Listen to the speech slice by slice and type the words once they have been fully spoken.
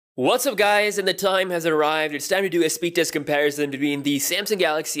What's up guys, and the time has arrived. It's time to do a speed test comparison between the Samsung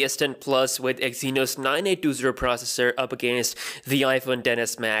Galaxy S10 Plus with Exynos 9820 processor up against the iPhone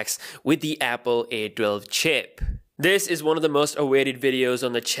XS Max with the Apple A12 chip. This is one of the most awaited videos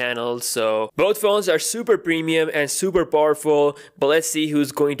on the channel, so both phones are super premium and super powerful, but let's see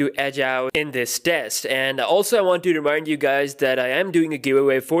who's going to edge out in this test. And also I want to remind you guys that I am doing a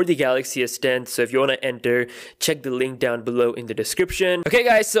giveaway for the Galaxy S10, so if you want to enter, check the link down below in the description. Okay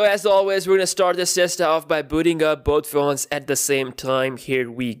guys, so as always, we're going to start this test off by booting up both phones at the same time.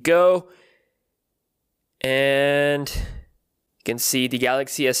 Here we go. And you can see the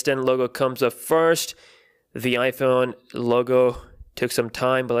Galaxy S10 logo comes up first. The iPhone logo took some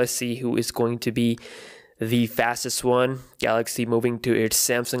time, but let's see who is going to be the fastest one. Galaxy moving to its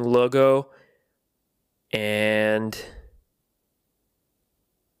Samsung logo. And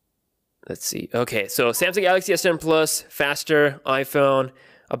let's see. Okay, so Samsung Galaxy S10 Plus, faster. iPhone,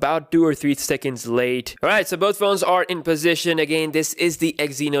 about 2 or 3 seconds late. Alright, so both phones are in position. Again, this is the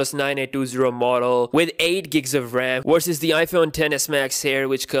Exynos 9820 model with 8 gigs of RAM versus the iPhone XS Max here,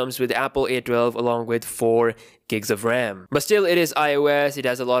 which comes with Apple A12 along with 4 gigs of RAM. But still, it is iOS. It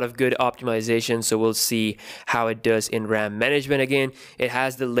has a lot of good optimization, so we'll see how it does in RAM management. Again, it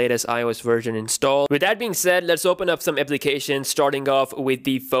has the latest iOS version installed. With that being said, let's open up some applications, starting off with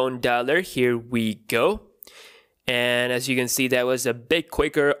the phone dialer. Here we go. And as you can see, that was a bit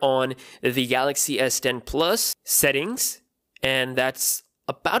quicker on the Galaxy S10 Plus settings. And that's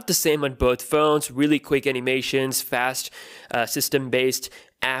about the same on both phones. Really quick animations, fast system-based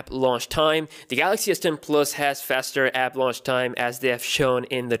app launch time. The Galaxy S10 Plus has faster app launch time as they have shown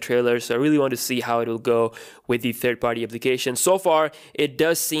in the trailer. So I really want to see how it will go with the third-party application. So far, it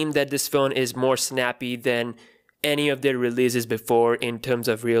does seem that this phone is more snappy than any of their releases before in terms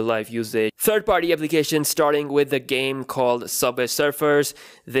of real-life usage. Third-party applications, starting with the game called Subway Surfers.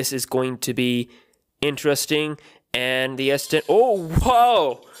 This is going to be interesting. And the S10... Oh,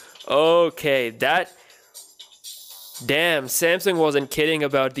 whoa! Okay, that... Damn, Samsung wasn't kidding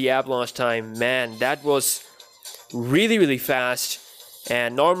about the app launch time. Man, that was really, really fast.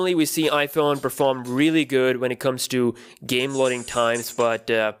 And normally we see iPhone perform really good when it comes to game loading times,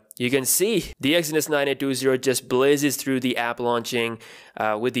 but you can see the Exynos 9820 just blazes through the app launching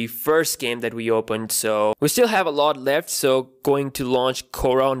with the first game that we opened. So we still have a lot left, so going to launch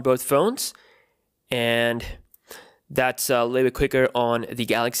Cora on both phones. And that's a little bit quicker on the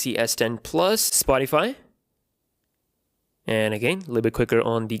Galaxy S10 Plus. Spotify. And again, a little bit quicker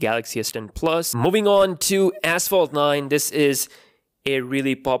on the Galaxy S10 Plus. Moving on to Asphalt 9. This is a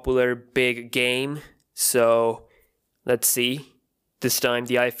really popular big game. So let's see. This time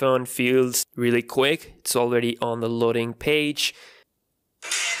the iPhone feels really quick. It's already on the loading page.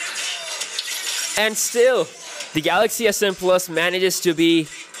 And still, the Galaxy S10 Plus manages to be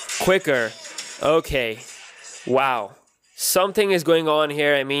quicker. Okay, wow. Something is going on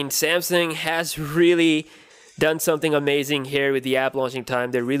here. I mean, Samsung has really done something amazing here with the app launching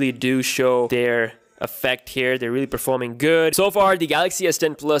time. They really do show their effect here. They're really performing good. So far, the Galaxy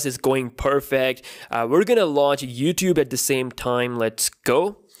S10 Plus is going perfect. We're gonna launch YouTube at the same time. Let's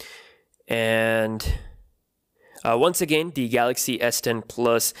go. And once again, the Galaxy S10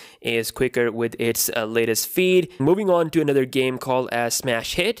 Plus is quicker with its latest feed. Moving on to another game called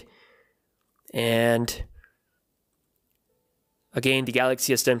Smash Hit. And again, the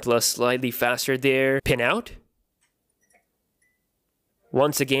Galaxy S10 Plus slightly faster there. Pin out.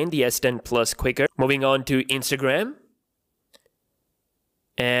 Once again, the S10 Plus quicker. Moving on to Instagram.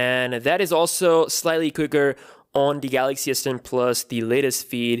 And that is also slightly quicker on the Galaxy S10 Plus, the latest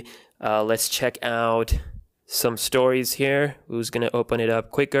feed. Let's check out some stories here. Who's going to open it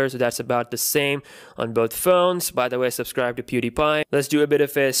up quicker? So that's about the same on both phones. By the way, subscribe to PewDiePie. Let's do a bit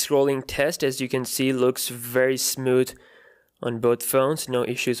of a scrolling test. As you can see, looks very smooth on both phones. No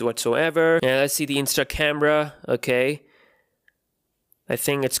issues whatsoever. And let's see the Insta camera. Okay. I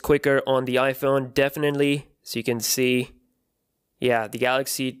think it's quicker on the iPhone, definitely. So you can see, yeah, the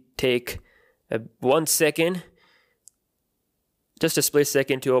Galaxy take 1 second, just a split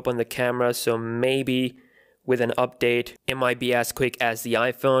second to open the camera. So maybe with an update, it might be as quick as the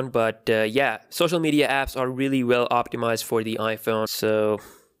iPhone. But yeah, social media apps are really well optimized for the iPhone. So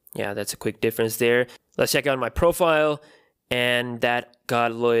yeah, that's a quick difference there. Let's check out my profile. And that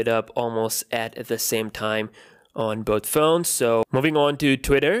got loaded up almost at the same time on both phones. So moving on to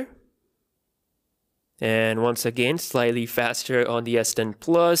Twitter. And once again, slightly faster on the S10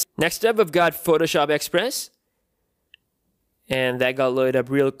 Plus. Next up, we've got Photoshop Express. And that got loaded up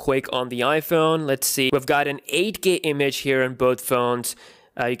real quick on the iPhone. Let's see. We've got an 8K image here on both phones.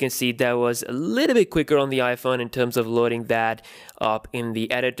 You can see that was a little bit quicker on the iPhone in terms of loading that up in the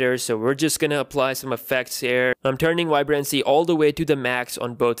editor. So we're just gonna apply some effects here. I'm turning vibrancy all the way to the max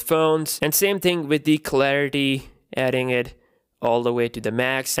on both phones, and same thing with the clarity, adding it all the way to the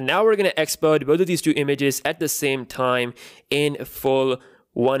max. And now we're gonna export both of these two images at the same time in full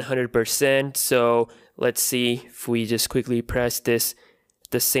 100%. So let's see if we just quickly press this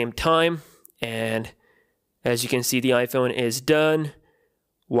at the same time, and as you can see, the iPhone is done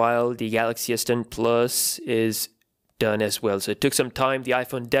while the Galaxy S10 Plus is done as well. So it took some time. The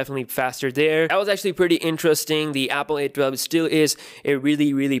iPhone definitely faster there. That was actually pretty interesting. The Apple A12 still is a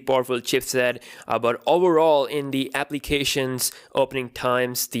really powerful chipset, but overall in the applications opening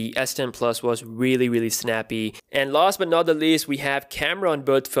times, the S10 Plus was really snappy. And last but not the least, we have camera on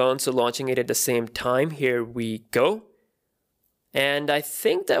both phones, so launching it at the same time. Here we go. And I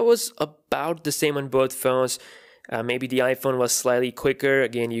think that was about the same on both phones. Maybe the iPhone was slightly quicker.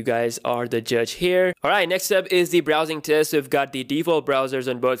 Again, you guys are the judge here. All right, next up is the browsing test. So we've got the default browsers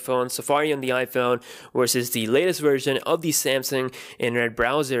on both phones, Safari on the iPhone versus the latest version of the Samsung Internet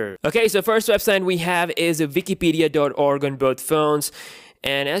browser. Okay, so first website we have is wikipedia.org on both phones.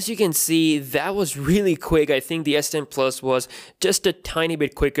 And as you can see, that was really quick. I think the S10 Plus was just a tiny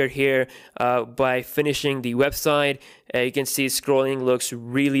bit quicker here by finishing the website. You can see scrolling looks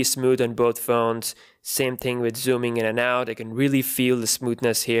really smooth on both phones. Same thing with zooming in and out. I can really feel the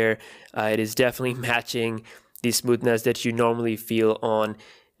smoothness here. It is definitely matching the smoothness that you normally feel on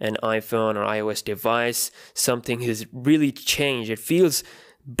an iPhone or iOS device. Something has really changed. It feels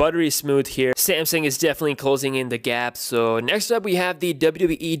buttery smooth here. Samsung is definitely closing in the gap. So next up we have the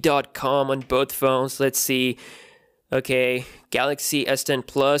WWE.com on both phones. Let's see. Okay, Galaxy S10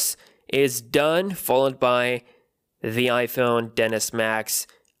 Plus is done, followed by the iPhone XS Max.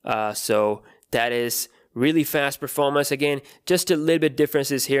 So that is really fast performance. Again, just a little bit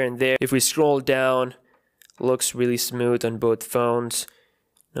differences here and there. If we scroll down, looks really smooth on both phones.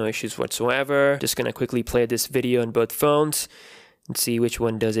 No issues whatsoever. Just gonna quickly play this video on both phones and see which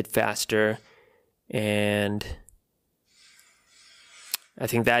one does it faster. And I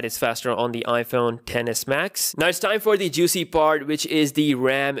think that is faster on the iPhone XS Max. Now it's time for the juicy part, which is the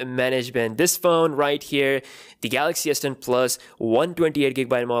RAM management. This phone right here, the Galaxy S10 Plus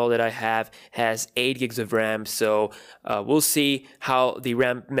 128GB model that I have, has 8 gigs of RAM. So we'll see how the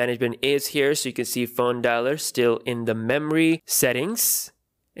RAM management is here. So you can see phone dialer still in the memory settings,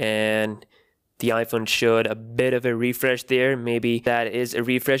 and the iPhone showed a bit of a refresh there. Maybe that is a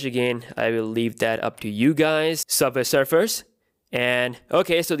refresh again. I will leave that up to you guys. Subway Surfers. And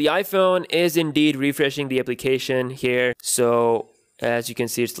okay, so the iPhone is indeed refreshing the application here. So as you can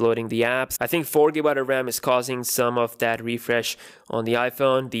see, it's loading the apps. I think 4GB of RAM is causing some of that refresh on the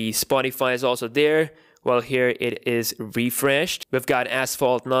iPhone. The Spotify is also there. Well, here it is refreshed. We've got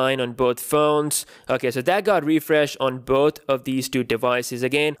Asphalt 9 on both phones. Okay, so that got refreshed on both of these two devices.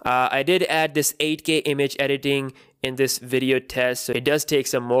 Again, I did add this 8K image editing in this video test, so it does take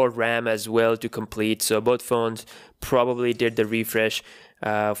some more RAM as well to complete. So both phones probably did the refresh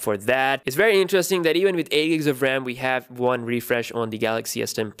for that. It's very interesting that even with 8 gigs of RAM, we have one refresh on the Galaxy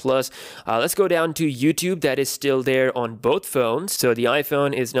S10 Plus. Let's go down to YouTube. That is still there on both phones. So the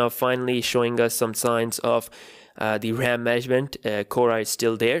iPhone is now finally showing us some signs of the RAM management. Cora is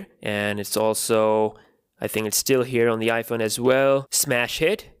still there, and it's also, I think it's still here on the iPhone as well. Smash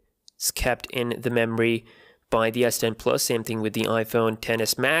hit is kept in the memory by the S10 Plus. Same thing with the iPhone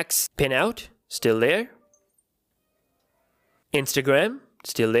XS Max. Pin out, still there. Instagram,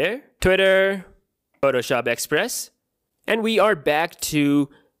 still there. Twitter, Photoshop Express. And we are back to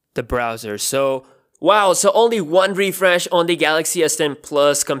the browser. So, wow, so only one refresh on the Galaxy S10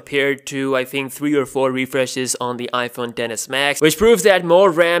 Plus compared to, I think, 3 or 4 refreshes on the iPhone XS Max, which proves that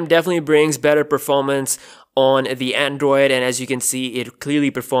more RAM definitely brings better performance on the Android, and as you can see, it clearly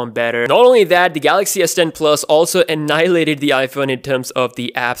performed better. Not only that, the Galaxy S10 Plus also annihilated the iPhone in terms of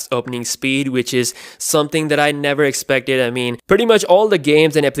the app's opening speed, which is something that I never expected. I mean, pretty much all the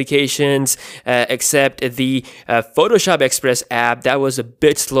games and applications except the Photoshop Express app, that was a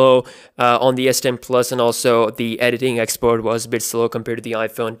bit slow on the S10 Plus, and also the editing export was a bit slow compared to the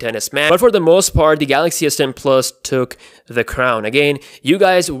iPhone XS Max. But for the most part, the Galaxy S10 Plus took the crown. Again, you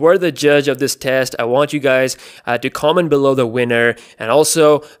guys were the judge of this test. I want you guys to comment below the winner, and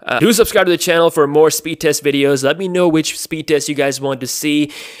also do subscribe to the channel for more speed test videos. Let me know which speed test you guys want to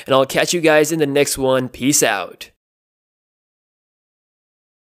see, and I'll catch you guys in the next one. Peace out.